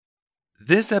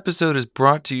This episode is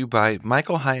brought to you by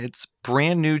Michael Hyatt's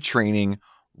brand new training,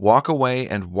 Walk Away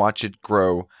and Watch It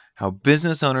Grow, how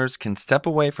business owners can step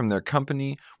away from their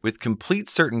company with complete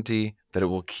certainty that it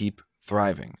will keep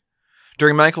thriving.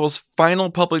 During Michael's final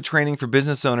public training for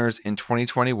business owners in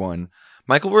 2021,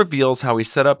 Michael reveals how he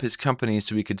set up his company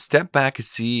so he could step back as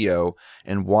CEO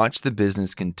and watch the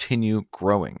business continue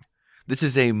growing. This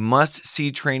is a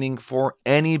must-see training for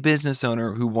any business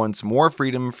owner who wants more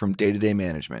freedom from day-to-day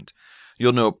management.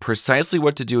 You'll know precisely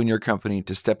what to do in your company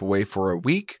to step away for a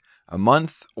week, a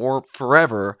month, or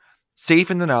forever, safe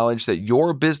in the knowledge that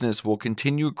your business will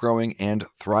continue growing and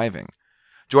thriving.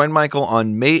 Join Michael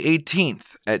on May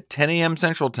 18th at 10 a.m.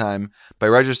 Central Time by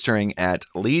registering at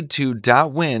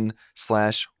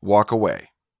lead2.win/walkaway.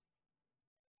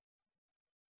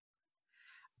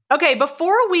 Okay,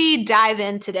 before we dive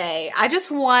in today, I just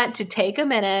want to take a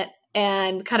minute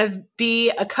and kind of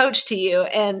be a coach to you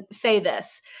and say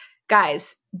this.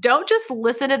 Guys, don't just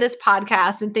listen to this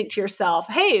podcast and think to yourself,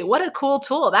 hey, what a cool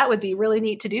tool. That would be really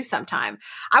neat to do sometime.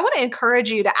 I want to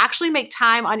encourage you to actually make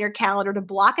time on your calendar, to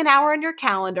block an hour on your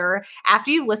calendar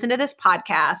after you've listened to this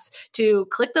podcast, to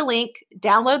click the link,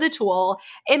 download the tool,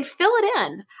 and fill it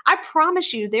in. I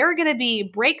promise you, there are going to be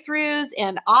breakthroughs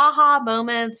and aha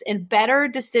moments and better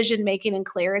decision making and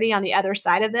clarity on the other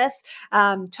side of this.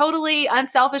 Totally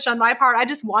unselfish on my part. I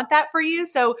just want that for you.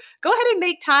 So go ahead and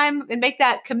make time and make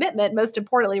that commitment, most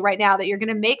importantly, right now, that you're going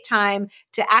to make time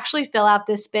to actually fill out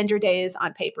this Spend Your Days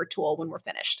on Paper tool when we're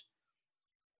finished.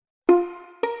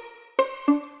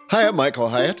 Hi, I'm Michael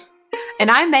Hyatt.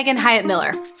 And I'm Megan Hyatt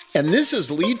Miller. And this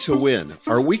is Lead to Win,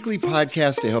 our weekly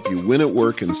podcast to help you win at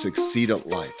work and succeed at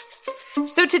life.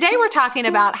 So today we're talking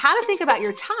about how to think about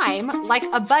your time like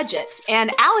a budget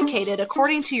and allocate it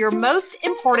according to your most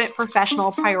important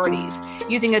professional priorities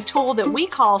using a tool that we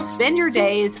call Spend Your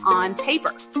Days on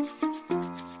Paper.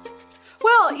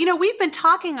 Well, we've been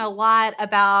talking a lot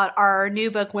about our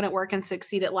new book, Win at Work and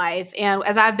Succeed at Life. And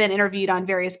as I've been interviewed on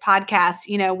various podcasts,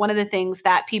 one of the things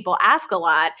that people ask a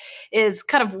lot is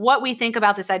kind of what we think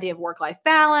about this idea of work-life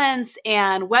balance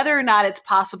and whether or not it's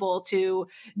possible to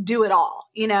do it all,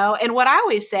 And what I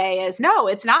always say is, no,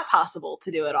 it's not possible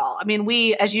to do it all. I mean,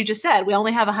 as you just said, we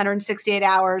only have 168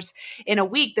 hours in a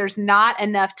week. There's not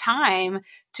enough time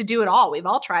to do it all. We've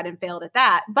all tried and failed at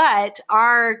that. But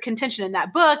our contention in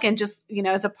that book, and just,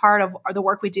 as a part of the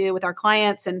work we do with our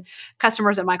clients and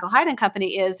customers at Michael Hyatt and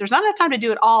Company, is there's not enough time to do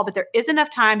it all, but there is enough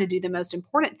time to do the most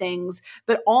important things,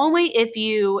 but only if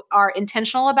you are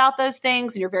intentional about those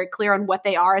things and you're very clear on what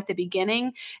they are at the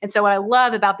beginning. And so what I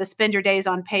love about the Spend Your Days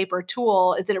on Paper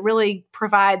tool is that it really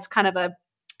provides kind of a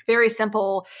very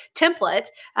simple template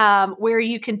where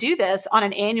you can do this on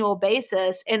an annual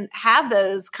basis and have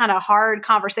those kind of hard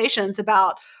conversations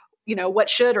about, what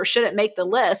should or shouldn't make the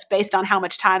list based on how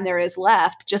much time there is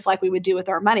left, just like we would do with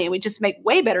our money. And we just make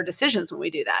way better decisions when we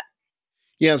do that.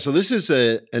 Yeah, so this is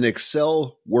an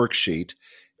Excel worksheet.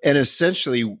 And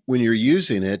essentially, when you're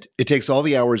using it, it takes all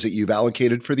the hours that you've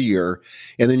allocated for the year,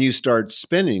 and then you start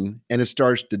spending, and it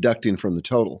starts deducting from the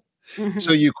total. Mm-hmm.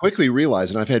 So you quickly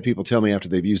realize, and I've had people tell me after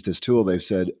they've used this tool, they've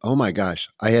said, oh my gosh,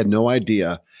 I had no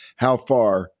idea how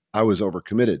far I was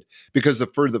overcommitted. Because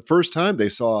for the first time they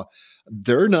saw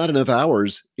there are not enough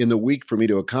hours in the week for me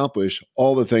to accomplish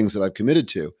all the things that I've committed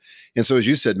to. And so as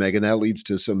you said, Megan, that leads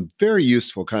to some very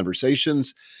useful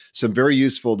conversations, some very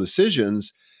useful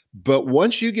decisions. But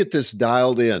once you get this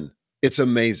dialed in, it's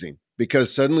amazing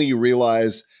because suddenly you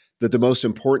realize that the most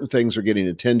important things are getting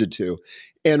attended to.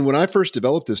 And when I first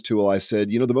developed this tool, I said,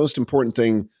 the most important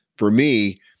thing for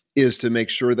me is to make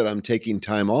sure that I'm taking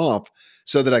time off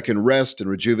so that I can rest and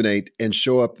rejuvenate and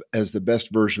show up as the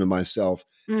best version of myself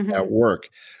at work.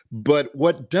 But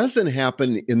what doesn't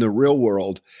happen in the real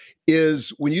world is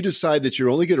when you decide that you're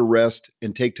only going to rest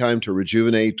and take time to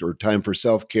rejuvenate or time for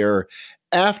self-care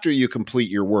after you complete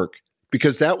your work,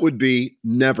 because that would be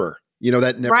never,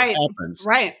 that never happens.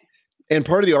 Right. And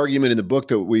part of the argument in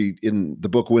the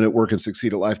book Win at Work and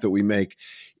Succeed at Life that we make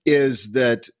is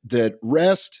that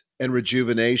rest and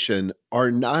rejuvenation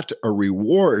are not a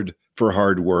reward for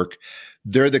hard work.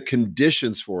 They're the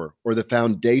conditions for, or the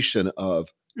foundation of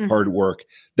hard work.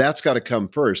 That's got to come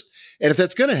first. And if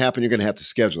that's going to happen, you're going to have to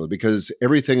schedule it, because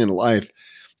everything in life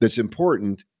that's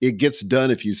important, it gets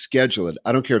done if you schedule it.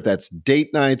 I don't care if that's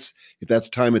date nights, if that's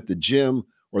time at the gym,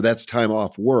 or that's time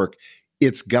off work.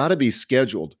 It's got to be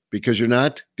scheduled, because you're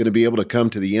not going to be able to come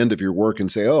to the end of your work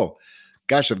and say, oh,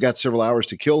 gosh, I've got several hours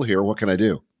to kill here. What can I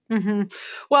do? Mm-hmm.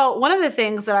 Well, one of the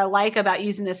things that I like about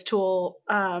using this tool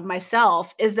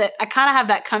myself is that I kind of have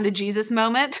that come to Jesus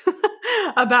moment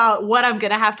about what I'm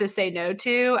going to have to say no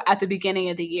to at the beginning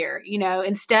of the year.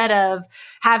 Instead of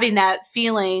having that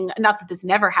feeling, not that this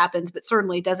never happens, but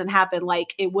certainly doesn't happen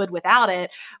like it would without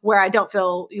it, where I don't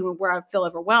feel, where I feel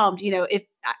overwhelmed. If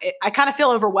I kind of feel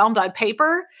overwhelmed on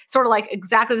paper, sort of like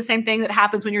exactly the same thing that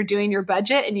happens when you're doing your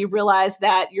budget and you realize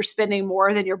that you're spending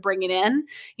more than you're bringing in.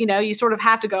 You sort of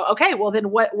have to go, okay, well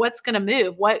then what's going to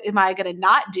move? What am I going to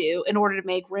not do in order to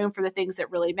make room for the things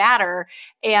that really matter?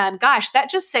 And gosh,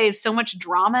 that just saves so much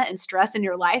drama and stress in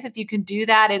your life if you can do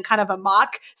that in kind of a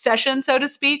mock session, so to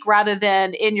speak, rather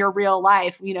than in your real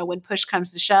life, when push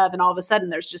comes to shove and all of a sudden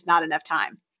there's just not enough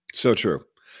time. So true.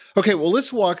 Okay, well,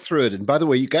 let's walk through it. And by the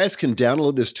way, you guys can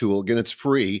download this tool. Again, it's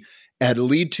free at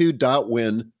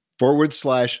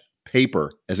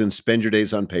lead2.win/paper, as in spend your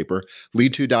days on paper,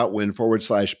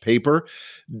 lead2.win/paper.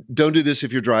 Don't do this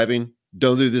if you're driving.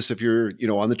 Don't do this if you're,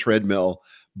 on the treadmill.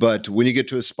 But when you get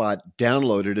to a spot,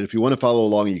 download it. And if you want to follow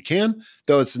along, you can,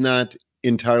 though it's not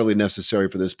entirely necessary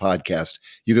for this podcast.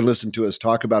 You can listen to us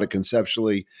talk about it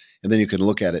conceptually, and then you can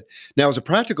look at it. Now, as a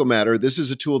practical matter, this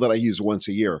is a tool that I use once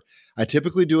a year. I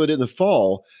typically do it in the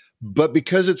fall, but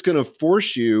because it's going to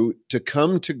force you to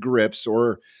come to grips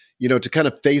or, to kind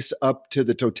of face up to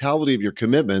the totality of your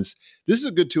commitments, this is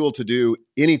a good tool to do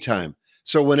anytime.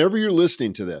 So whenever you're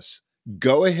listening to this,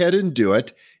 go ahead and do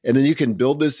it. And then you can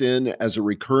build this in as a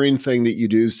recurring thing that you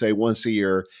do, say, once a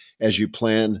year as you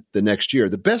plan the next year.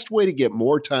 The best way to get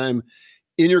more time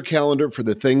in your calendar for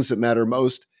the things that matter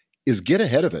most is get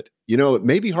ahead of it. It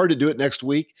may be hard to do it next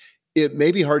week. It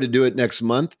may be hard to do it next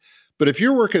month. But if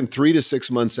you're working 3 to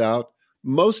 6 months out,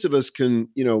 most of us can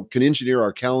engineer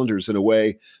our calendars in a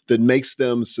way that makes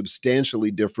them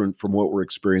substantially different from what we're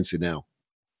experiencing now.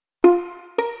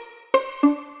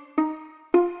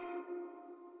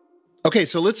 Okay,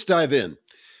 so let's dive in.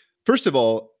 First of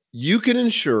all, you can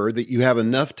ensure that you have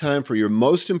enough time for your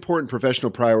most important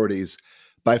professional priorities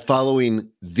by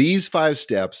following these 5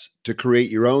 steps to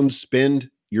create your own spend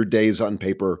your days on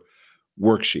paper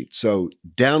worksheet. So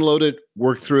download it,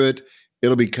 work through it.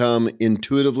 It'll become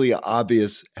intuitively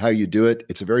obvious how you do it.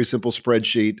 It's a very simple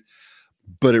spreadsheet,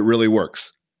 but it really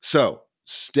works. So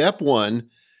step 1,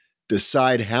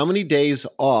 decide how many days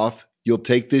off you'll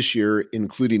take this year,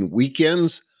 including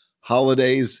weekends,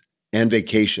 holidays, and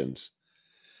vacations.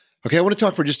 Okay, I want to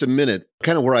talk for just a minute,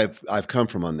 kind of where I've come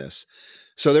from on this.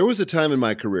 So there was a time in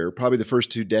my career, probably the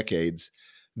first 2 decades,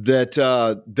 that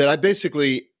I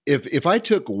basically, if I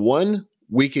took 1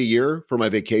 week a year for my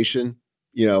vacation,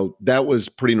 that was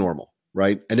pretty normal,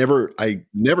 right? I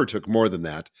never took more than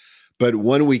that, but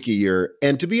 1 week a year.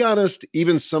 And to be honest,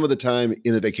 even some of the time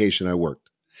in the vacation I worked.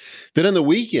 Then on the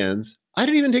weekends, I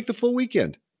didn't even take the full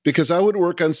weekend because I would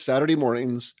work on Saturday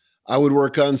mornings. I would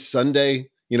work on Sunday,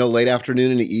 late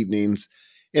afternoon and evenings.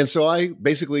 And so I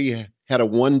basically had a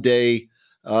 1 day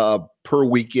per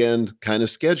weekend kind of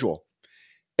schedule.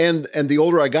 And the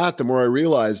older I got, the more I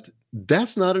realized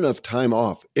that's not enough time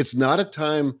off. It's not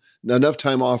enough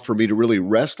time off for me to really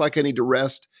rest like I need to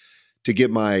rest, to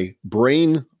get my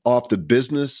brain off the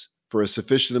business for a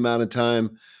sufficient amount of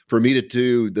time, for me to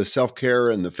do the self-care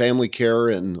and the family care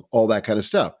and all that kind of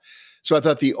stuff. So I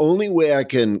thought the only way I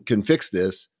can fix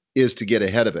this is to get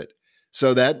ahead of it.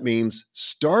 So that means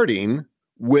starting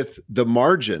with the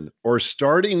margin or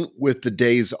starting with the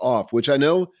days off, which I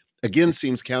know, again,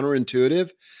 seems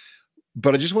counterintuitive.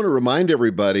 But I just want to remind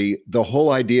everybody, the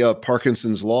whole idea of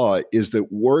Parkinson's law is that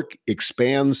work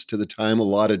expands to the time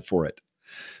allotted for it.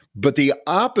 But the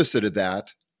opposite of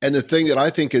that, and the thing that I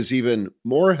think is even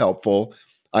more helpful,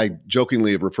 I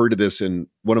jokingly have referred to this in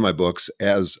one of my books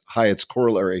as Hyatt's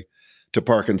corollary to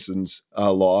Parkinson's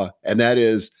law, and that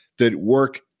is that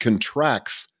work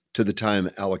contracts to the time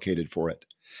allocated for it.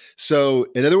 So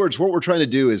in other words, what we're trying to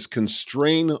do is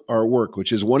constrain our work,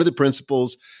 which is one of the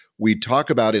principles we talk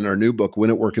about in our new book, Win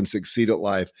at Work and Succeed at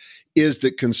Life, is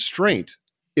that constraint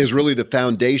is really the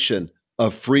foundation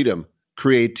of freedom,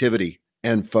 creativity,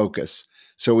 and focus.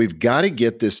 So we've got to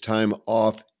get this time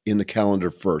off in the calendar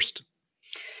first.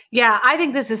 Yeah, I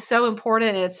think this is so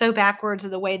important and it's so backwards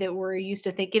of the way that we're used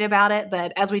to thinking about it.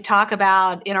 But as we talk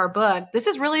about in our book, this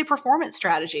is really a performance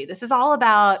strategy. This is all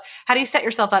about how do you set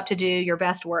yourself up to do your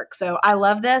best work. So I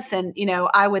love this. And,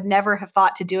 I would never have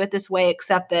thought to do it this way,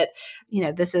 except that,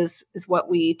 this is what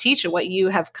we teach and what you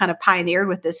have kind of pioneered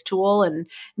with this tool and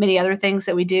many other things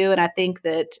that we do. And I think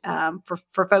that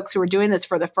for folks who are doing this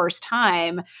for the first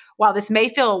time, while this may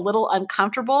feel a little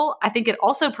uncomfortable, I think it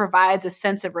also provides a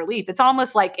sense of relief. It's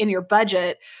almost like in your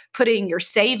budget, putting your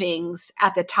savings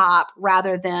at the top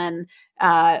rather than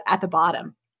at the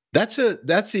bottom. That's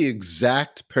the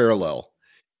exact parallel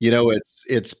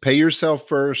It's pay yourself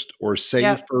first or save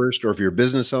Yep. first, or if you're a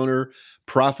business owner,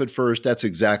 profit first. That's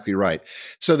exactly right.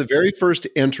 So the very first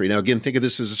entry, now again, think of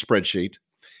this as a spreadsheet.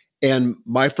 And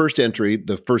my first entry,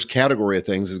 the first category of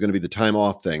things is going to be the time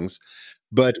off things,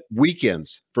 but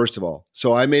weekends, first of all.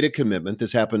 So I made a commitment.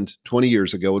 This happened 20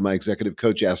 years ago when my executive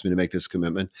coach asked me to make this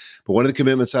commitment. But one of the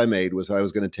commitments I made was that I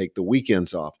was going to take the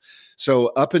weekends off. So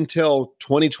up until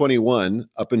 2021,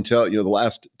 up until, the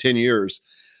last 10 years,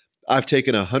 I've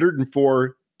taken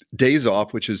 104 days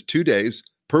off, which is 2 days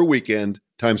per weekend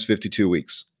times 52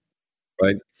 weeks,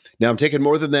 right? Now I'm taking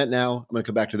more than that now. I'm going to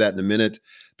come back to that in a minute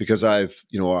because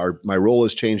my role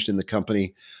has changed in the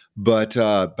company, but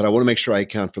I want to make sure I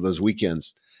account for those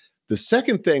weekends. The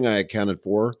second thing I accounted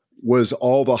for was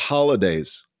all the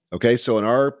holidays. Okay. So in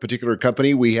our particular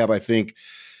company, we have, I think,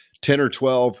 10 or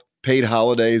 12 paid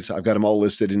holidays. I've got them all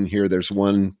listed in here. There's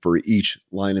one for each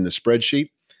line in the spreadsheet.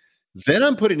 Then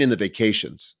I'm putting in the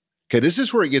vacations. Okay, this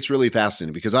is where it gets really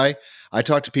fascinating because I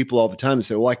talk to people all the time and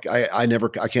say, well,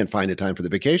 I can't find a time for the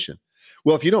vacation.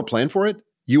 Well, if you don't plan for it,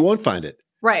 you won't find it.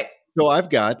 Right. So I've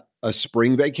got a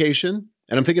spring vacation,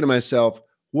 and I'm thinking to myself,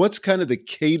 what's kind of the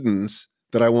cadence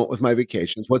that I want with my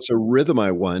vacations? What's a rhythm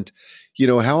I want?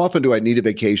 How often do I need a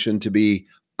vacation to be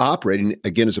operating,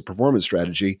 again, as a performance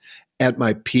strategy at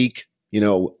my peak,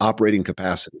 operating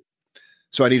capacity?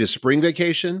 So I need a spring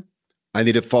vacation. I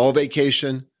need a fall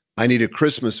vacation. I need a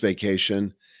Christmas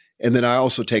vacation. And then I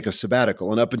also take a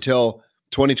sabbatical. And up until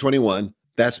 2021,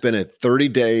 that's been a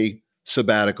 30-day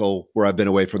sabbatical where I've been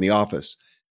away from the office.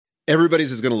 Everybody's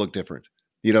is going to look different.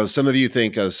 Some of you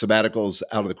think a sabbatical's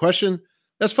out of the question.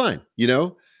 That's fine.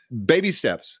 Baby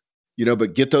steps,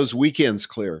 but get those weekends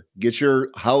clear, get your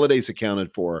holidays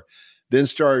accounted for, then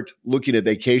start looking at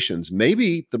vacations.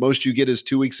 Maybe the most you get is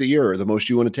 2 weeks a year, or the most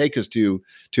you want to take is two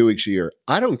weeks a year.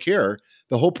 I don't care.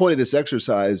 The whole point of this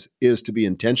exercise is to be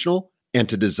intentional and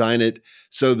to design it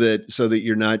so that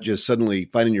you're not just suddenly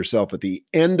finding yourself at the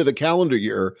end of the calendar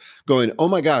year going, oh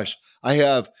my gosh, I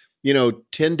have,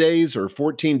 10 days or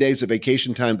 14 days of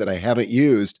vacation time that I haven't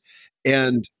used.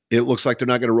 And it looks like they're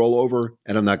not going to roll over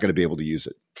and I'm not going to be able to use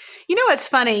it. What's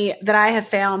funny that I have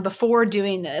found before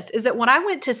doing this is that when I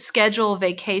went to schedule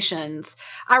vacations,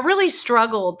 I really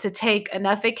struggled to take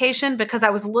enough vacation because I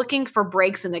was looking for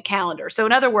breaks in the calendar. So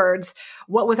in other words,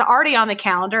 what was already on the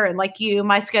calendar, and like you,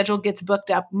 my schedule gets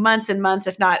booked up months and months,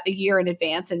 if not a year in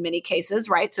advance in many cases,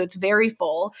 right? So it's very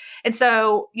full. And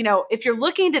so, if you're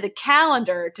looking to the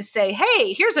calendar to say,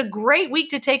 hey, here's a great week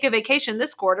to take a vacation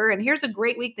this quarter, and here's a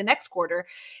great week the next quarter,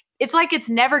 it's like it's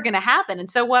never going to happen. And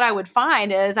so what I would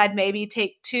find is I'd maybe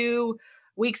take 2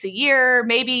 weeks a year,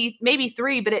 maybe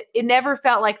 3, but it never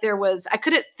felt like I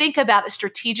couldn't think about it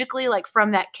strategically, like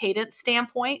from that cadence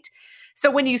standpoint. So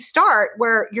when you start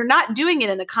where you're not doing it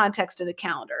in the context of the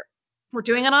calendar, we're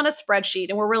doing it on a spreadsheet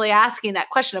and we're really asking that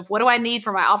question of what do I need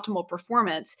for my optimal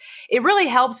performance? It really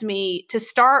helps me to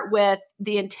start with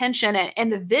the intention and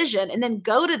the vision and then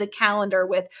go to the calendar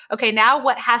with, okay, now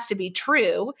what has to be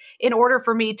true in order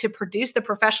for me to produce the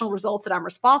professional results that I'm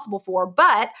responsible for,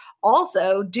 but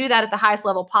also do that at the highest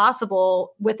level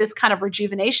possible with this kind of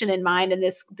rejuvenation in mind and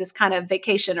this kind of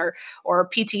vacation or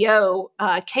PTO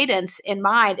cadence in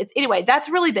mind. Anyway, that's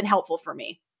really been helpful for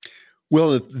me.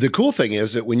 Well, the cool thing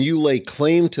is that when you lay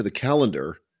claim to the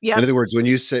calendar, in other words, when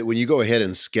you go ahead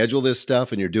and schedule this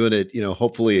stuff and you're doing it,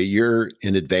 hopefully a year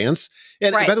in advance.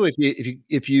 And right. By the way,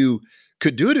 if you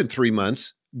could do it in 3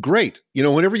 months, great.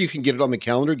 Whenever you can get it on the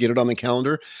calendar, get it on the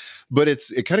calendar. But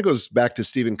it kind of goes back to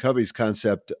Stephen Covey's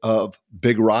concept of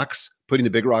big rocks, putting the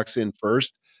big rocks in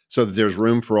first so that there's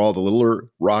room for all the littler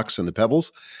rocks and the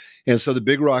pebbles. And so the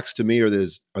big rocks to me are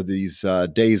these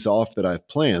days off that I've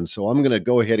planned. So I'm going to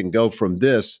go ahead and go from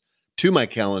this to my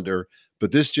calendar.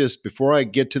 But before I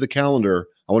get to the calendar,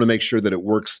 I want to make sure that it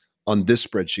works on this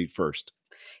spreadsheet first.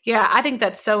 Yeah, I think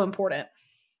that's so important.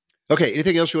 Okay.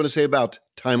 Anything else you want to say about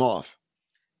time off?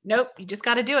 Nope. You just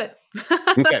got to do it.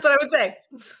 Okay. That's what I would say.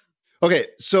 Okay.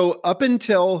 So up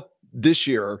until this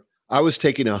year, I was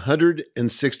taking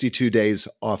 162 days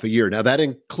off a year. Now that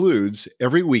includes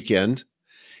every weekend.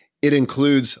 It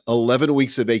includes 11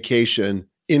 weeks of vacation,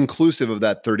 inclusive of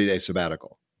that 30-day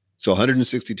sabbatical. So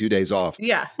 162 days off,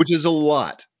 yeah, which is a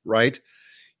lot, right?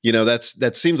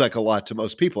 That seems like a lot to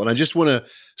most people. And I just want to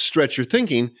stretch your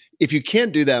thinking. If you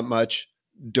can't do that much,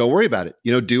 don't worry about it.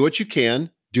 Do what you can,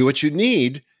 do what you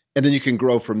need, and then you can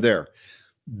grow from there.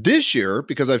 This year,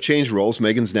 because I've changed roles,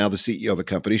 Megan's now the CEO of the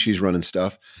company. She's running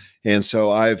stuff. And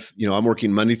so I'm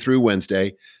working Monday through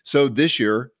Wednesday. So this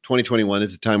year, 2021, at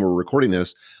the time we're recording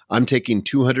this, I'm taking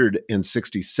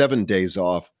 267 days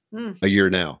off a year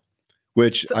now,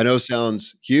 which I know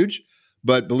sounds huge,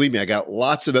 But believe me, I got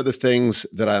lots of other things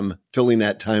that I'm filling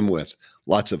that time with.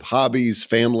 Lots of hobbies,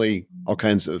 family, all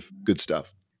kinds of good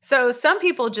stuff. So some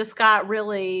people just got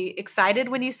really excited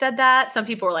when you said that. Some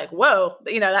people were like, whoa,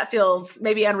 that feels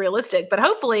maybe unrealistic. But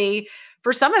hopefully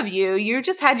for some of you, you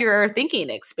just had your thinking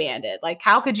expanded. Like,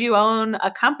 how could you own a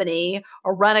company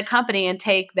or run a company and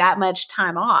take that much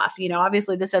time off?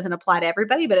 Obviously this doesn't apply to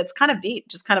everybody, but it's kind of neat,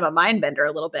 just kind of a mind bender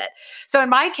a little bit. So in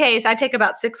my case, I take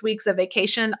about 6 weeks of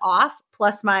vacation off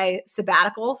plus my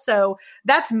sabbatical. So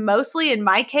that's mostly in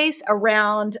my case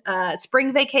around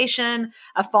spring vacation,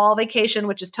 a fall vacation,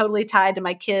 which is totally tied to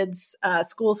my kids'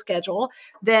 school schedule.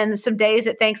 Then some days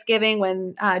at Thanksgiving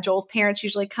when Joel's parents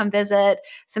usually come visit,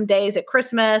 some days at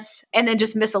Christmas, and then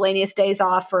just miscellaneous days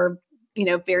off for,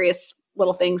 various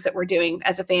little things that we're doing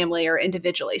as a family or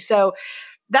individually. So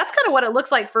that's kind of what it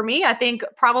looks like for me. I think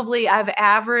probably I've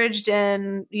averaged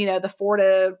in, the 4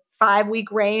 to 5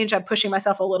 week range. I'm pushing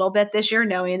myself a little bit this year,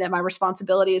 knowing that my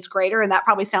responsibility is greater. And that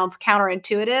probably sounds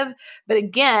counterintuitive. But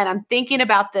again, I'm thinking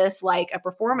about this like a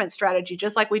performance strategy,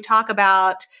 just like we talk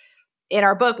about in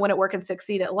our book, Win at Work and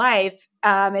Succeed at Life.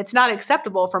 It's not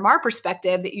acceptable from our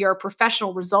perspective that your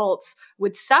professional results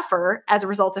would suffer as a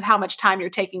result of how much time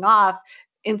you're taking off.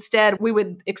 Instead, we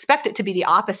would expect it to be the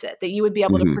opposite, that you would be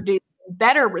able to produce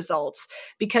better results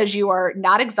because you are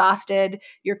not exhausted.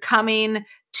 You're coming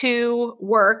to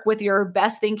work with your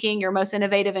best thinking, your most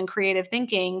innovative and creative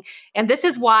thinking. And this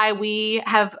is why we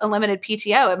have unlimited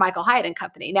PTO at Michael Hyatt and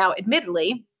Company. Now,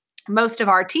 admittedly, most of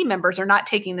our team members are not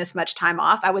taking this much time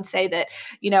off. I would say that,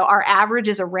 our average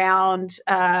is around,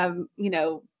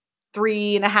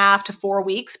 3.5 to 4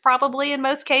 weeks, probably in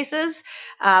most cases.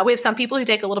 We have some people who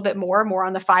take a little bit more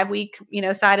on the 5 week,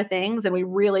 side of things. And we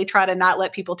really try to not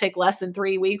let people take less than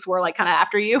 3 weeks. We're like kind of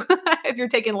after you if you're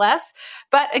taking less.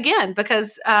 But again,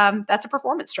 because that's a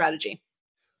performance strategy.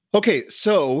 Okay,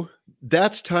 so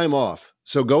that's time off.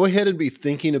 So go ahead and be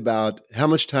thinking about how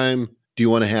much time do you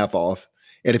want to have off?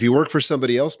 And if you work for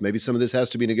somebody else, maybe some of this has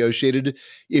to be negotiated.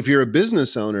 If you're a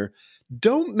business owner,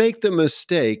 don't make the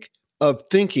mistake of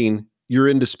thinking you're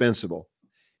indispensable.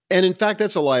 And in fact,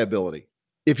 that's a liability.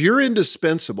 If you're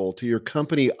indispensable to your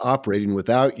company operating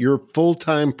without your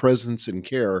full-time presence and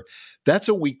care, that's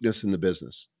a weakness in the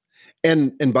business.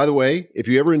 And by the way, if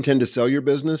you ever intend to sell your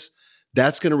business,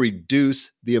 that's going to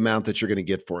reduce the amount that you're going to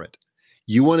get for it.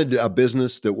 You wanted a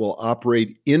business that will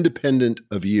operate independent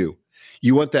of you.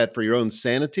 You want that for your own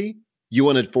sanity, you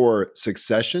want it for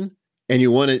succession, and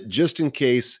you want it just in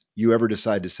case you ever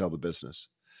decide to sell the business.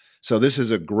 So this is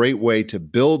a great way to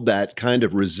build that kind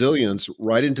of resilience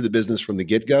right into the business from the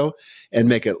get-go and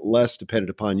make it less dependent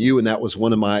upon you. And that was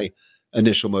one of my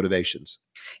initial motivations.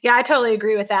 Yeah, I totally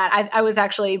agree with that. I was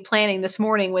actually planning this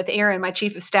morning with Aaron, my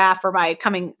chief of staff, for my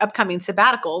upcoming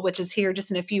sabbatical, which is here just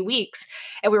in a few weeks.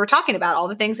 And we were talking about all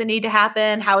the things that need to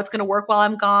happen, how it's going to work while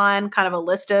I'm gone, kind of a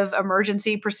list of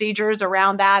emergency procedures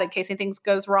around that in case anything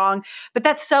goes wrong. But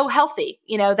that's so healthy,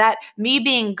 that me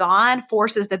being gone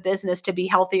forces the business to be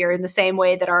healthier in the same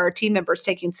way that our team members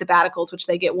taking sabbaticals, which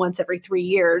they get once every 3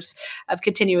 years of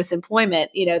continuous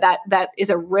employment, that is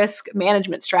a risk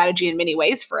management strategy in many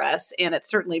ways for us. And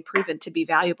it's certainly proven to be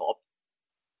valuable.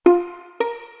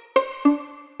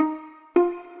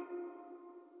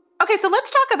 Okay, so let's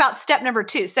talk about step number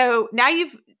 2. So now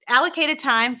you've allocated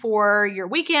time for your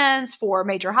weekends, for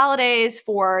major holidays,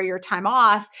 for your time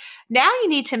off. Now you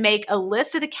need to make a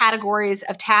list of the categories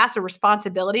of tasks or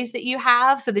responsibilities that you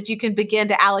have so that you can begin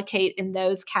to allocate in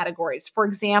those categories. For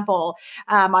example,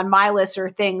 on my list are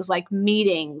things like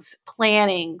meetings,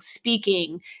 planning,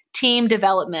 speaking, team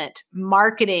development,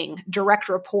 marketing, direct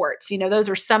reports. Those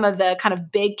are some of the kind of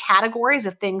big categories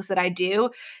of things that I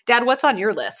do. Dad, what's on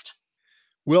your list?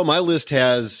 Well, my list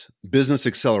has Business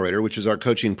Accelerator, which is our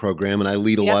coaching program, and I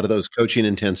lead a lot of those coaching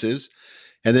intensives.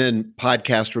 And then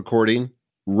podcast recording,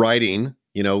 writing,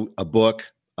 a book.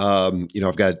 I'm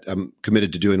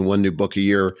committed to doing 1 new book a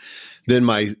year. Then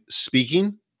my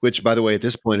speaking, which by the way, at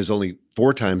this point is only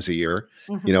 4 times a year,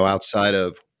 outside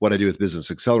of what I do with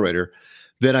Business Accelerator.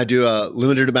 Then I do a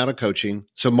limited amount of coaching,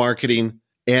 so marketing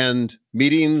and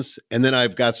meetings. And then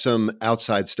I've got some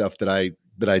outside stuff that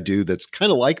I do that's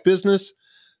kind of like business,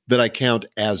 that I count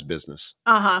as business.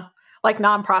 Like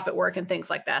nonprofit work and things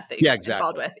like that you're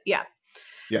involved with. Yeah.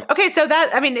 Okay. So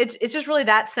it's just really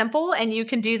that simple. And you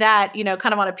can do that,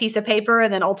 kind of on a piece of paper.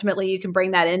 And then ultimately you can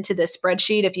bring that into this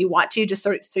spreadsheet if you want to, just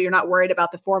so you're not worried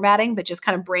about the formatting, but just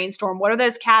kind of brainstorm what are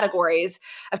those categories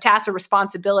of tasks or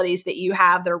responsibilities that you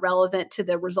have that are relevant to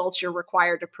the results you're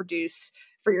required to produce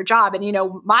for your job. And,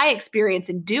 my experience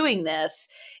in doing this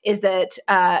is that,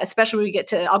 especially when we get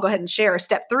to, I'll go ahead and share,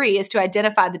 step 3 is to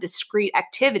identify the discrete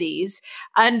activities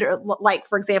under, like,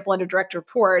 for example, under direct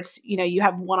reports, you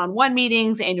have one-on-one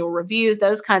meetings, annual reviews,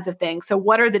 those kinds of things. So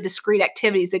what are the discrete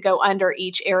activities that go under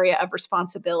each area of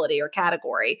responsibility or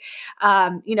category?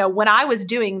 When I was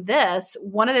doing this,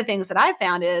 one of the things that I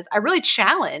found is I really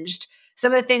challenged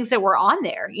some of the things that were on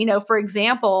there. For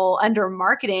example, under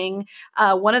marketing,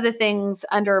 one of the things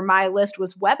under my list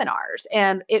was webinars.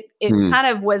 And it kind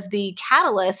of was the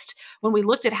catalyst when we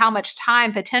looked at how much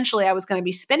time potentially I was going to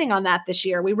be spending on that this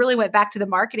year. We really went back to the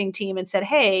marketing team and said,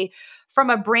 hey, from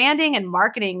a branding and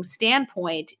marketing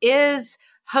standpoint, is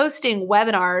hosting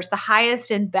webinars the highest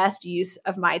and best use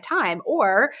of my time?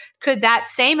 Or could that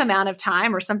same amount of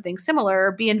time or something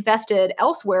similar be invested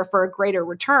elsewhere for a greater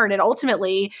return? And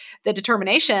ultimately, the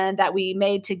determination that we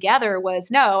made together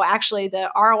was, no, actually, the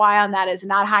ROI on that is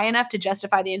not high enough to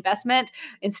justify the investment.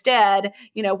 Instead,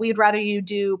 we'd rather you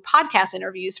do podcast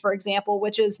interviews, for example,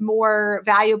 which is more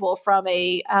valuable from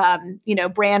a,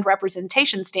 brand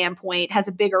representation standpoint, has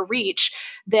a bigger reach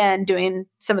than doing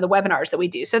some of the webinars that we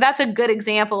do. So that's a good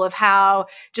example of how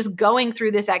just going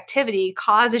through this activity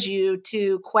causes you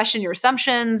to question your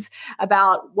assumptions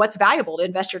about what's valuable to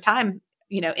invest your time,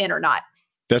 in or not.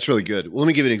 That's really good. Well, let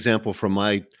me give you an example from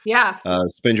my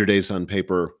Spend Your Days on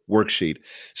Paper worksheet.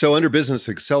 So under Business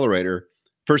Accelerator,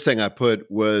 first thing I put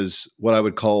was what I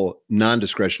would call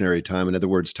non-discretionary time. In other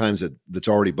words, times that's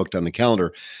already booked on the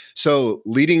calendar. So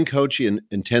leading coaching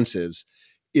intensives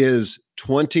is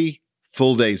 20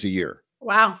 full days a year.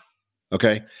 Wow.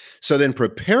 Okay. So then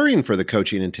preparing for the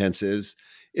coaching intensives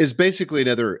is basically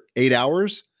another 8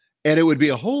 hours. And it would be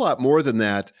a whole lot more than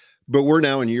that, but we're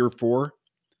now in year 4.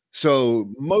 So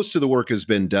most of the work has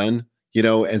been done,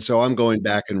 and so I'm going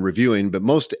back and reviewing, but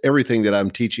most everything that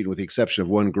I'm teaching, with the exception of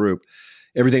one group,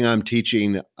 everything I'm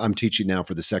teaching now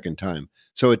for the second time.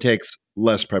 So it takes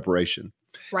less preparation.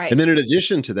 Right. And then in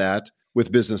addition to that,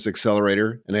 with Business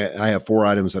Accelerator, and I have 4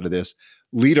 items out of this,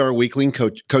 lead our weekly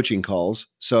coaching calls.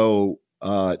 So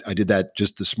I did that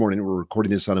just this morning. We're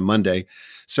recording this on a Monday.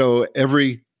 So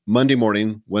every Monday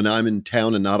morning when I'm in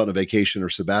town and not on a vacation or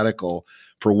sabbatical,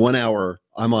 for 1 hour,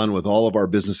 I'm on with all of our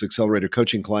Business Accelerator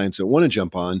coaching clients that want to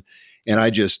jump on. And I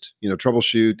just,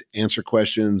 troubleshoot, answer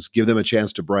questions, give them a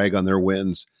chance to brag on their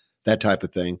wins, that type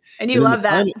of thing. And you love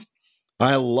that.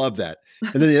 I love that.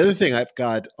 And then the other thing I've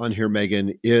got on here,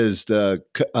 Megan, is the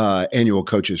annual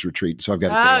coaches retreat. So I've got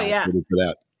to pay for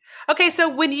that. Okay, so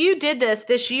when you did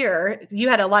this year, you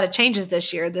had a lot of changes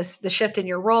this year. The shift in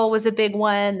your role was a big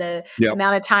one. The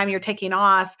amount of time you're taking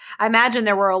off. I imagine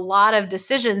there were a lot of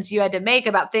decisions you had to make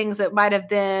about things that might have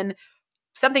been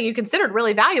something you considered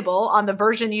really valuable on the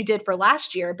version you did for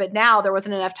last year, but now there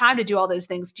wasn't enough time to do all those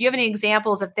things. Do you have any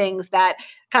examples of things that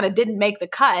kind of didn't make the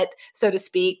cut, so to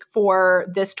speak, for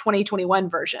this 2021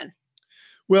 version?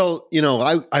 Well,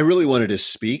 I really wanted to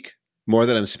speak more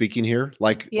than I'm speaking here.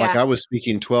 Like I was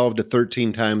speaking 12 to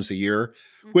 13 times a year,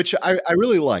 which I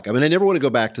really like. I mean, I never want to go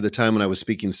back to the time when I was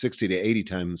speaking 60 to 80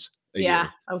 times a year. Yeah,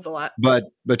 that was a lot. But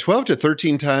 12 to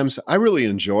 13 times, I really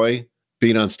enjoy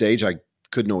being on stage. I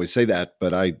couldn't always say that,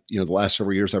 but the last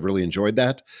several years, I've really enjoyed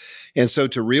that. And so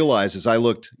to realize as I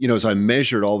looked, as I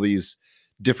measured all these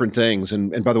different things,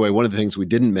 and by the way, one of the things we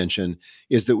didn't mention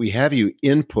is that we have you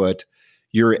input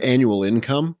your annual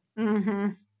income. Mm-hmm.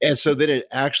 And so that it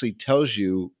actually tells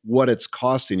you what it's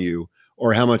costing you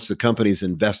or how much the company's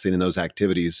investing in those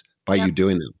activities by you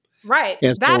doing them. Right.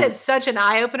 And that is such an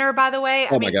eye-opener, by the way.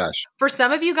 I mean, my gosh. For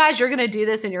some of you guys, you're going to do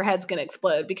this and your head's going to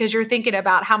explode because you're thinking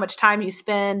about how much time you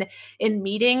spend in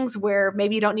meetings where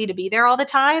maybe you don't need to be there all the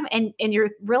time. And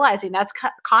you're realizing that's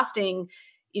costing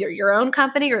either your own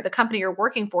company or the company you're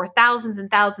working for thousands and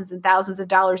thousands and thousands of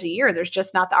dollars a year. There's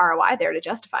just not the ROI there to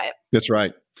justify it. That's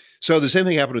right. So the same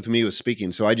thing happened with me with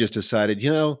speaking. So I just decided,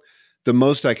 the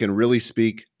most I can really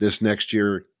speak this next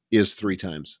year is 3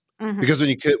 times. Mm-hmm. Because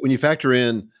when you factor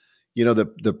in,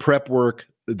 the prep work,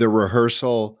 the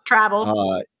rehearsal,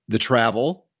 the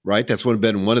travel, right? That's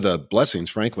been one of the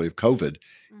blessings, frankly, of COVID,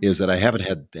 is that I haven't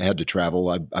had to travel.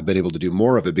 I've been able to do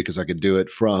more of it because I could do it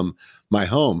from my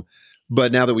home.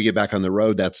 But now that we get back on the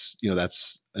road, that's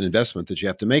an investment that you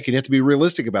have to make, and you have to be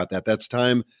realistic about that. That's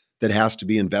time that has to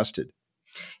be invested.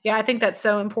 Yeah, I think that's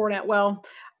so important. Well,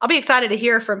 I'll be excited to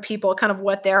hear from people kind of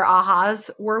what their ahas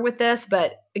were with this.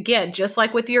 But again, just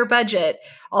like with your budget,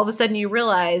 all of a sudden you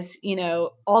realize,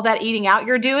 all that eating out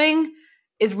you're doing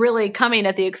is really coming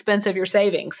at the expense of your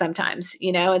savings sometimes,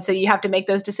 and so you have to make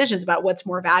those decisions about what's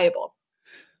more valuable.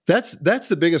 That's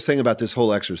the biggest thing about this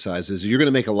whole exercise is you're going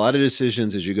to make a lot of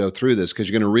decisions as you go through this because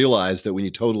you're going to realize that when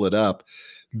you total it up,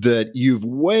 that you've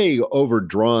way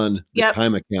overdrawn the Yep.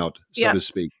 time account, so Yep. to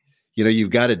speak. You've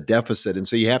got a deficit. And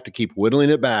so you have to keep whittling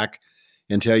it back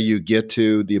until you get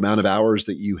to the amount of hours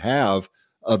that you have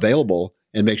available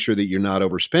and make sure that you're not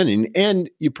overspending. And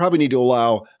you probably need to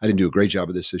allow, I didn't do a great job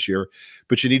of this year,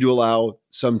 but you need to allow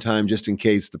some time just in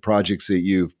case the projects that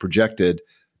you've projected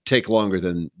take longer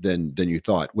than you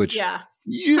thought, which Yeah.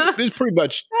 is pretty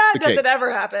much That the case. doesn't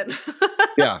ever happen.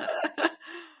 Yeah.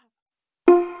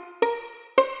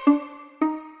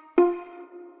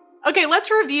 Okay,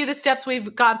 let's review the steps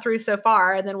we've gone through so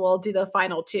far, and then we'll do the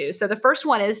final two. So the first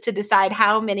one is to decide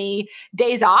how many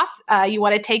days off you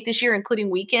want to take this year, including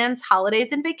weekends,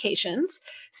 holidays, and vacations.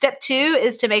 Step 2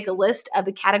 is to make a list of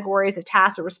the categories of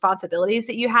tasks or responsibilities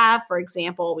that you have. For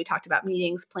example, we talked about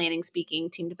meetings, planning, speaking,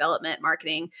 team development,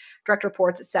 marketing, direct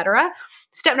reports, etc.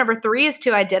 Step number 3 is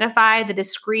to identify the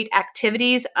discrete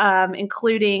activities,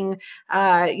 including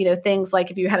things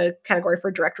like if you had a category for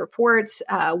direct reports,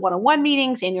 one-on-one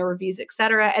meetings, annual reviews,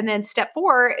 etc. And then step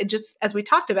 4, just as we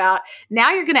talked about,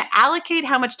 now you're going to allocate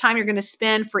how much time you're going to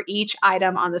spend for each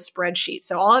item on the spreadsheet.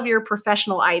 So all of your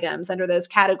professional items under those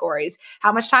categories,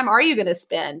 how much time are you going to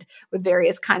spend with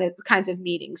various kinds of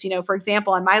meetings? For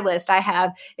example, on my list, I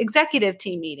have executive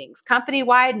team meetings,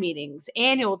 company-wide meetings,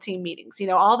 annual team meetings,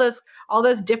 all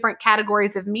those different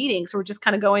categories of meetings. We're just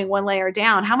kind of going one layer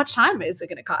down. How much time is it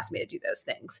going to cost me to do those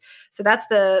things? So that's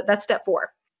step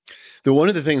 4. One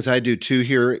of the things I do too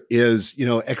here is,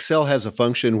 Excel has a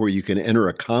function where you can enter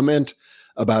a comment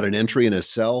about an entry in a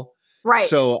cell. Right.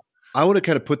 So I want to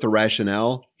kind of put the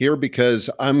rationale here because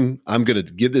I'm going to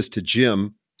give this to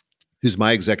Jim, who's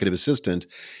my executive assistant,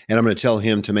 and I'm going to tell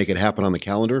him to make it happen on the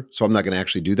calendar. So I'm not going to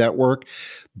actually do that work,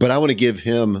 but I want to give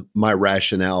him my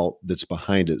rationale that's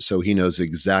behind it so he knows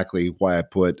exactly why I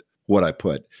put what I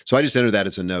put. So I just enter that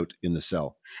as a note in the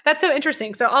cell. That's so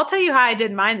interesting. So I'll tell you how I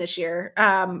did mine this year.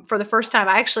 For the first time,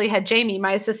 I actually had Jamie,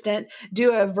 my assistant,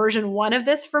 do a version 1 of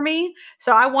this for me.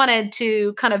 So I wanted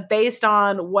to kind of based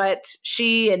on what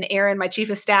she and Aaron, my chief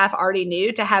of staff, already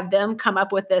knew, to have them come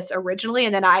up with this originally.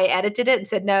 And then I edited it and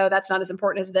said, no, that's not as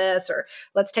important as this, or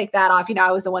let's take that off.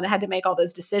 I was the one that had to make all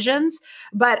those decisions.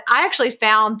 But I actually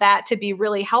found that to be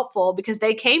really helpful because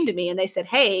they came to me and they said,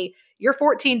 hey, you're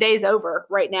 14 days over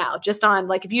right now, just on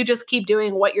if you just keep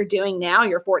doing what you're doing now,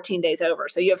 you're 14 days over.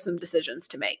 So you have some decisions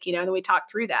to make, and then we talked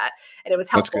through that and it was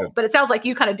helpful, but it sounds like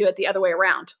you kind of do it the other way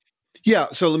around. Yeah.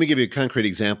 So let me give you a concrete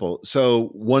example. So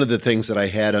one of the things that I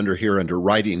had under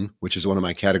writing, which is one of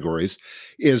my categories,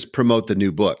 is promote the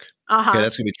new book. Uh-huh. Okay,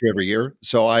 that's going to be true every year.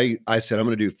 So I said, I'm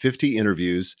going to do 50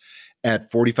 interviews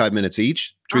at 45 minutes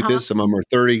each. Truth is, some of them are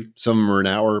 30, some of them are an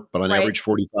hour, but on average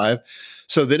 45.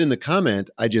 So then in the comment,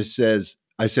 I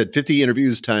said 50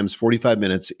 interviews times 45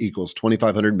 minutes equals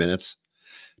 2,500 minutes,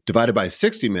 divided by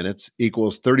 60 minutes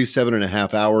equals 37 and a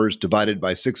half hours, divided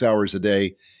by 6 hours a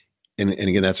day. And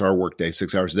again, that's our work day,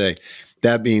 6 hours a day.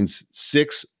 That means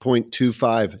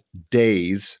 6.25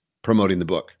 days promoting the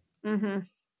book. Mm-hmm. Does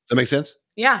that make sense?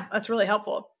 Yeah, that's really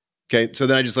helpful. Okay, so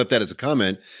then I just left that as a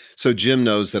comment. So Jim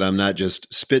knows that I'm not just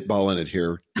spitballing it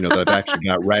here, that I've actually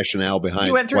got rationale behind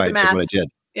you went through why the math. I did what I did.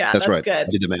 Yeah, that's right. Good. I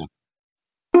did the math.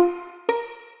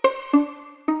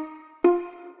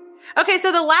 Okay,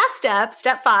 so the last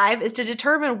step 5, is to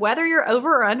determine whether you're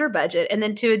over or under budget and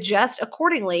then to adjust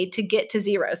accordingly to get to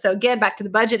zero. So again, back to the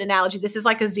budget analogy, this is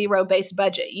like a zero-based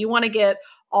budget. You want to get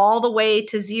all the way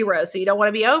to zero. So you don't want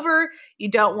to be over,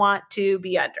 you don't want to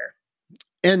be under.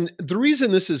 And the reason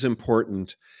this is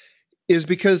important is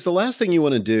because the last thing you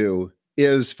want to do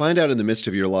is find out in the midst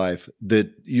of your life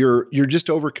that you're just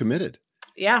overcommitted.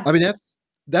 Yeah. I mean,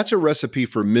 that's a recipe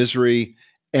for misery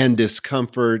and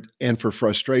discomfort and for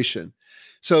frustration.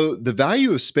 So the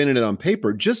value of spending it on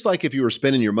paper, just like if you were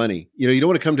spending your money, you don't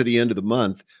want to come to the end of the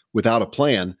month without a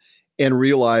plan and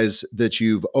realize that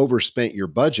you've overspent your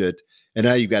budget and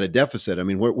now you've got a deficit. I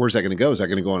mean, where's that going to go? Is that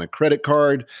going to go on a credit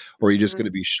card, or are you just going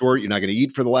to be short? You're not going to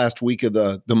eat for the last week of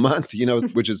the month,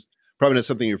 which is probably not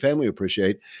something your family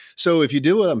appreciate. So if you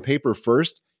do it on paper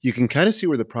first, you can kind of see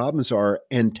where the problems are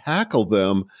and tackle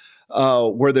them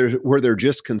where they're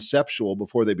just conceptual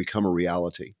before they become a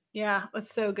reality. Yeah,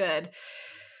 that's so good.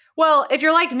 Well, if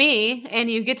you're like me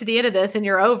and you get to the end of this and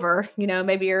you're over,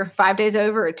 maybe you're 5 days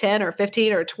over or 10 or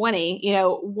 15 or 20,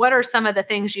 what are some of the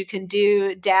things you can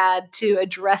do, Dad, to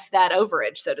address that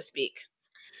overage, so to speak?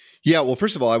 Yeah, well,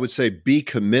 first of all, I would say be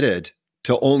committed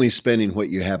to only spending what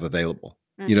you have available.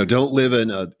 Mm-hmm. Don't live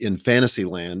in fantasy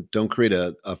land. Don't create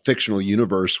a fictional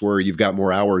universe where you've got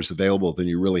more hours available than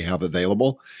you really have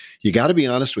available. You got to be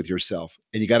honest with yourself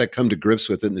and you got to come to grips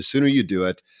with it. And the sooner you do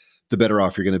it, the better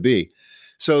off you're going to be.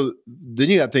 So then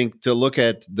you got to think to look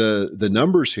at the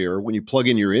numbers here. When you plug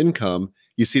in your income,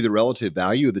 you see the relative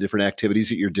value of the different activities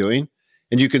that you're doing.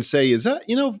 And you can say, is that,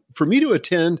 for me to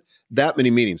attend that many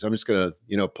meetings, I'm just going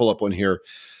to, pull up one here.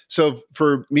 So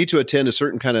for me to attend a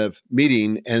certain kind of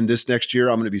meeting, and this next year,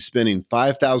 I'm going to be spending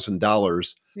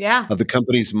 $5,000 of the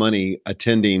company's money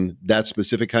attending that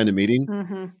specific kind of meeting.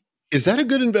 Mm-hmm. Is that a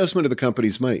good investment of the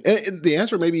company's money? And the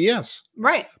answer may be yes.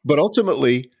 Right. But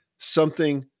ultimately,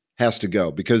 something has to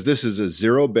go because this is a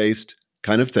zero-based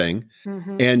kind of thing.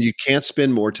 Mm-hmm. And you can't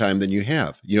spend more time than you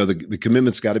have. The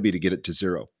commitment's got to be to get it to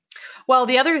zero. Well,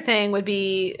 the other thing would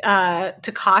be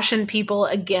to caution people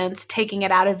against taking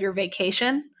it out of your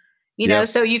vacation.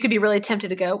 So you could be really tempted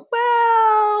to go, well,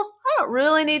 I don't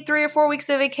really need 3 or 4 weeks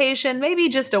of vacation. Maybe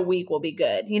just a week will be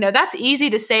good. That's easy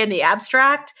to say in the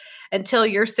abstract until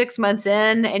you're 6 months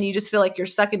in and you just feel like you're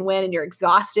sucking wind and you're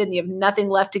exhausted and you have nothing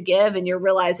left to give and you're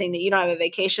realizing that you don't have a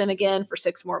vacation again for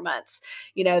 6 more months.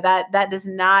 That does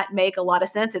not make a lot of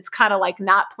sense. It's kind of like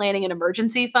not planning an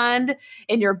emergency fund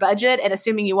in your budget and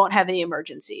assuming you won't have any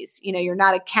emergencies. You're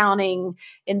not accounting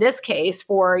in this case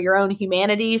for your own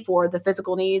humanity, for the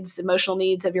physical needs, emotional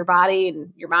needs of your body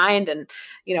and your mind and,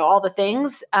 all the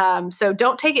things. So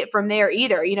don't take it from there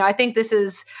either. I think this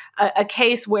is a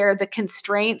case where the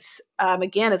constraints,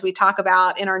 again, as we talk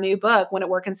about in our new book, When It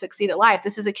Work and Succeed at Life,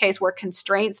 this is a case where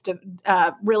constraints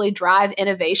really drive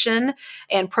innovation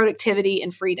and productivity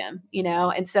and freedom,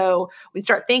 and so we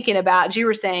start thinking about, as you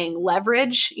were saying,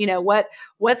 leverage,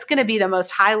 what's going to be the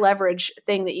most high leverage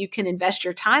thing that you can invest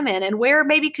your time in, and where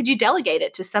maybe could you delegate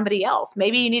it to somebody else?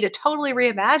 Maybe you need to totally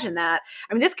reimagine that.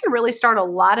 I mean, this can really start a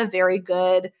lot of very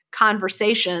good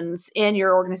conversations in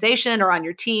your organization or on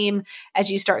your team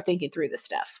as you start thinking through this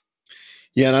stuff.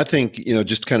 Yeah. And I think,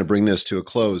 just to kind of bring this to a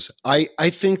close, I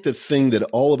think the thing that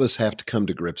all of us have to come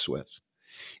to grips with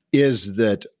is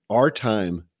that our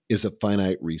time is a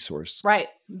finite resource. Right.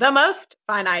 The most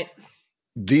finite.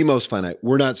 The most finite.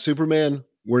 We're not Superman.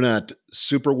 We're not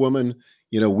Superwoman.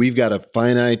 We've got a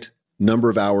finite number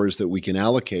of hours that we can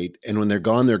allocate. And when they're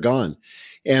gone, they're gone.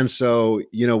 And so,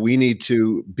 we need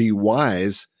to be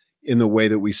wise in the way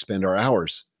that we spend our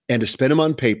hours. And to spend them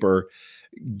on paper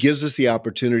gives us the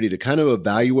opportunity to kind of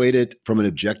evaluate it from an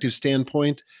objective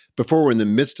standpoint. Before we're in the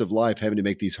midst of life having to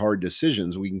make these hard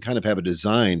decisions, we can kind of have a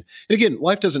design. And again,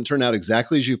 life doesn't turn out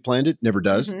exactly as you've planned it, never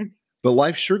does. Mm-hmm. But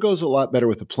life sure goes a lot better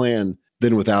with a plan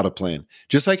than without a plan.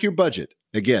 Just like your budget.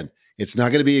 Again, it's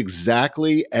not going to be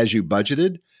exactly as you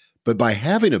budgeted, but by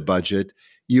having a budget,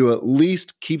 you at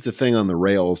least keep the thing on the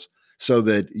rails so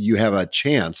that you have a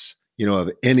chance,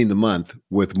 of ending the month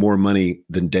with more money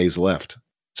than days left.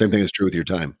 Same thing is true with your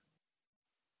time.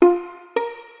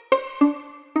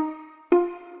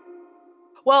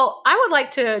 Well, I would like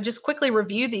to just quickly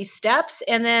review these steps.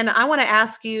 And then I want to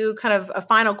ask you kind of a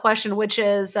final question, which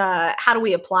is how do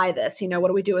we apply this? What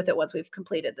do we do with it once we've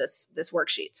completed this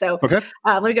worksheet? So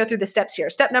let me go through the steps here.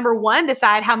 Step number 1,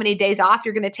 decide how many days off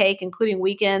you're going to take, including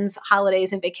weekends,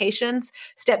 holidays, and vacations.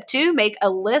 Step 2, make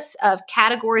a list of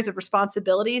categories of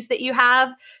responsibilities that you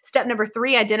have. Step number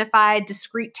 3, identify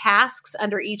discrete tasks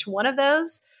under each one of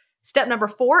those. Step number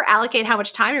 4, allocate how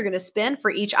much time you're going to spend for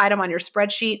each item on your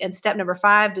spreadsheet. And step number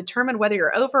 5, determine whether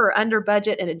you're over or under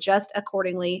budget and adjust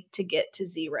accordingly to get to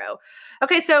zero.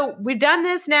 Okay, so we've done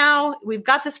this now. We've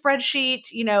got the spreadsheet.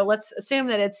 Let's assume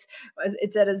that it's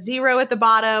at a 0 at the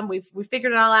bottom. We've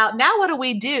figured it all out. Now what do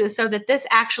we do so that this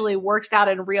actually works out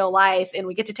in real life and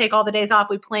we get to take all the days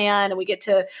off we plan and we get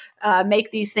to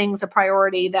make these things a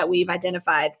priority that we've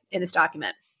identified in this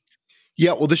document?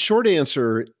 Yeah, well, the short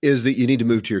answer is that you need to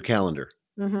move to your calendar.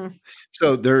 Mm-hmm.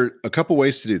 So there are a couple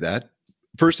ways to do that.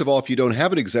 First of all, if you don't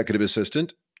have an executive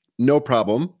assistant, no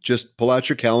problem. Just pull out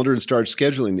your calendar and start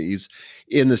scheduling these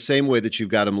in the same way that you've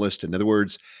got them listed. In other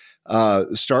words,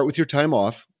 start with your time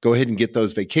off. Go ahead and get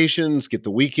those vacations, get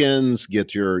the weekends,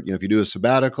 get your, if you do a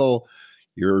sabbatical,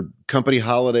 your company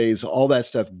holidays, all that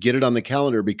stuff, get it on the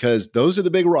calendar because those are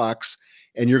the big rocks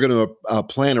and you're going to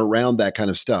plan around that kind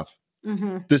of stuff.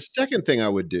 Mm-hmm. The second thing I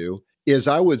would do is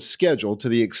I would schedule, to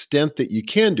the extent that you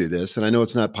can do this, and I know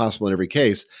it's not possible in every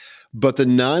case, but the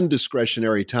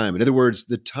non-discretionary time. In other words,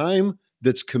 the time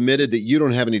that's committed that you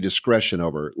don't have any discretion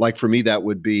over. Like for me, that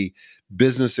would be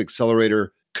Business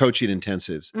Accelerator coaching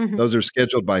intensives. Mm-hmm. Those are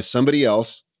scheduled by somebody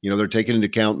else. They're taking into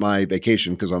account my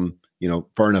vacation because I'm,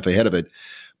 far enough ahead of it.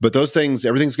 But those things,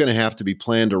 everything's going to have to be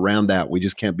planned around that. We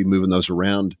just can't be moving those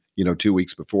around, 2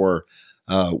 weeks before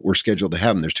we're scheduled to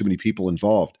have them. There's too many people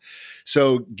involved.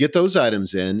 So get those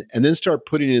items in and then start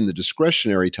putting in the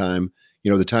discretionary time,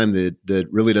 the time that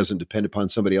really doesn't depend upon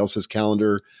somebody else's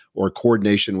calendar or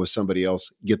coordination with somebody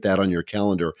else, get that on your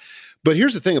calendar. But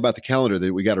here's the thing about the calendar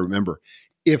that we got to remember.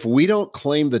 If we don't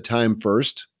claim the time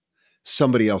first,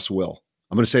 somebody else will.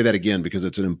 I'm going to say that again because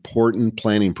it's an important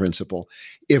planning principle.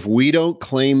 If we don't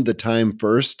claim the time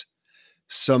first,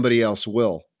 somebody else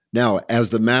will. Now, as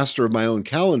the master of my own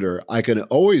calendar, I can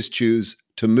always choose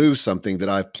to move something that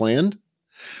I've planned,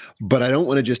 but I don't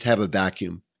want to just have a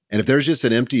vacuum. And if there's just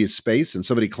an empty space and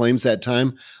somebody claims that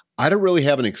time, I don't really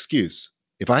have an excuse.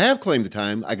 If I have claimed the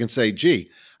time, I can say, gee,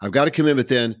 I've got a commitment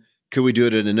then. Could we do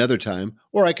it at another time?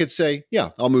 Or I could say, yeah,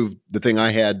 I'll move the thing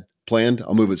I had planned.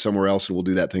 I'll move it somewhere else and we'll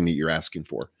do that thing that you're asking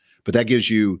for. But that gives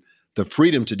you the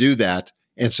freedom to do that.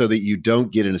 And so that you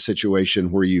don't get in a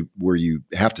situation where you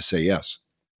have to say yes.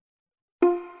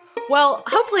 Well,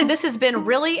 hopefully this has been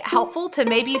really helpful to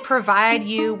maybe provide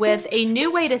you with a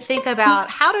new way to think about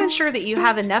how to ensure that you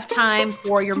have enough time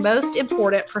for your most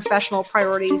important professional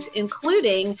priorities,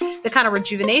 including the kind of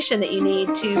rejuvenation that you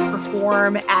need to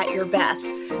perform at your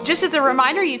best. Just as a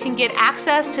reminder, you can get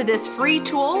access to this free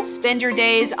tool, Spend Your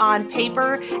Days on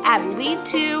Paper, at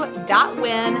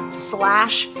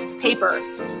lead2.win/paper.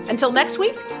 Until next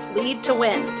week, lead to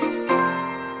win.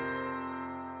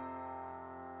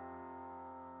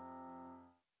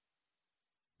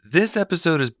 This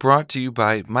episode is brought to you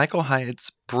by Michael Hyatt's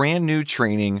brand new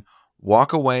training,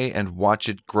 Walk Away and Watch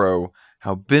It Grow,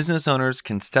 how business owners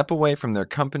can step away from their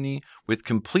company with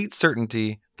complete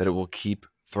certainty that it will keep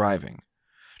thriving.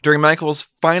 During Michael's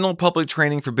final public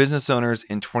training for business owners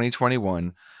in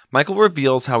 2021, Michael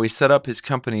reveals how he set up his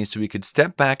company so he could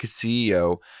step back as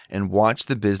CEO and watch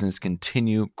the business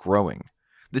continue growing.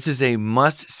 This is a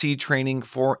must-see training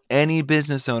for any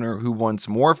business owner who wants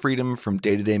more freedom from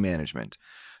day-to-day management.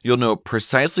 You'll know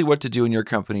precisely what to do in your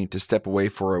company to step away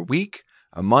for a week,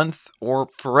 a month, or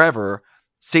forever,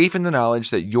 safe in the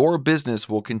knowledge that your business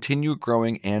will continue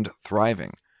growing and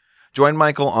thriving. Join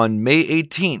Michael on May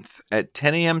 18th at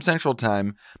 10 a.m. Central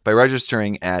Time by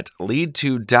registering at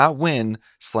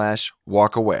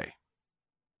lead2.win/walkaway.